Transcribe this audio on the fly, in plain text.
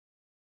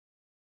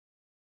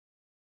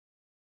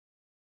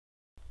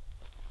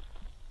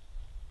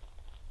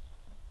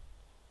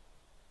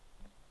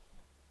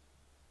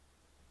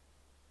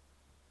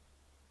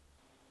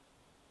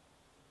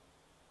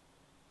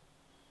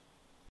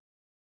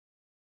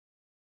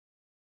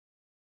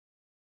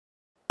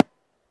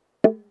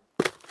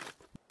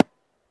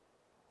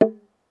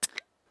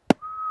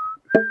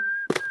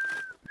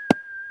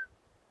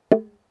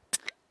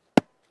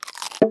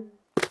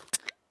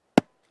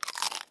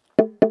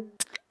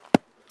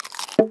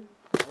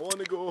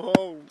wanna go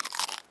home.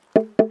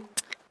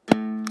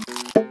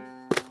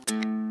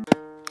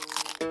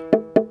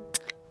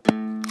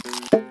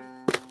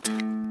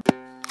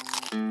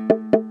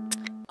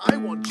 I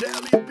want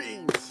jelly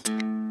beans.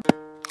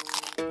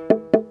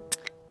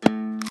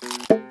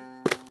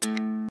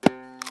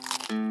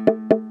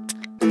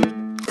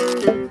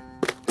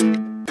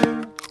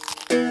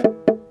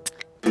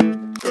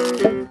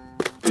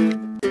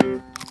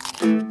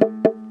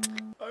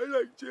 I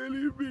like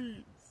jelly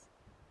beans.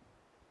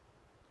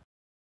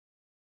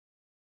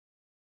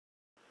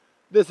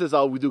 This is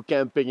how we do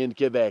camping in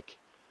Quebec.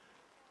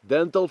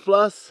 Dental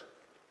floss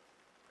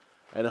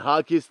and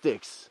hockey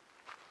sticks.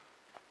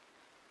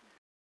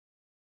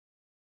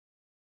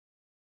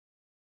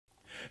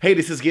 Hey,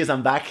 this is Giz,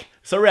 I'm back.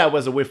 Sorry I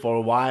was away for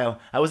a while.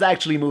 I was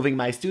actually moving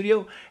my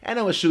studio and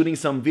I was shooting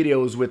some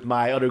videos with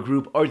my other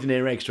group,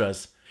 Ordinary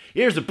Extras.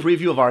 Here's a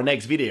preview of our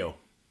next video.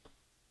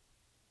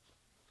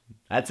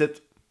 That's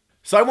it.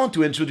 So I want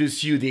to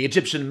introduce you the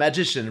Egyptian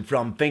magician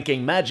from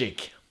Thinking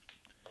Magic.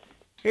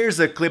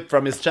 Here's a clip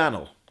from his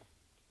channel.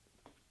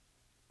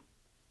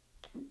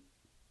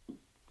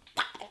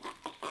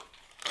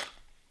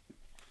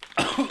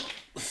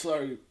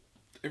 Sorry,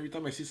 every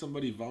time I see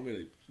somebody vomit,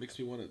 it makes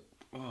me want to.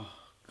 Oh,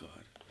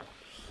 God.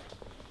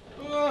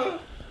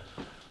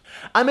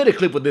 I made a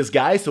clip with this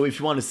guy, so if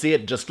you want to see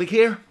it, just click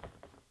here.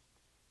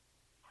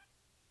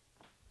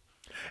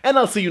 And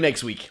I'll see you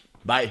next week.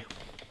 Bye.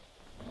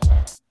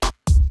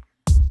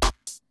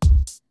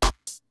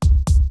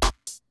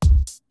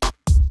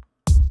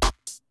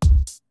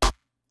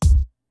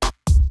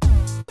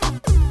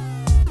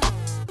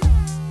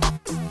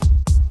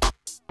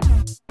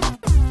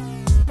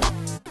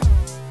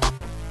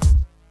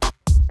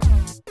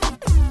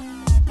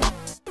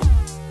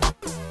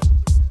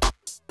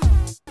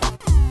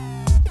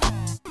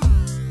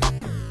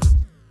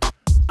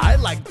 I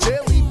like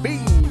jelly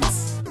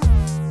beans.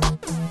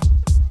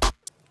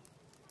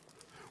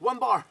 One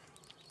bar.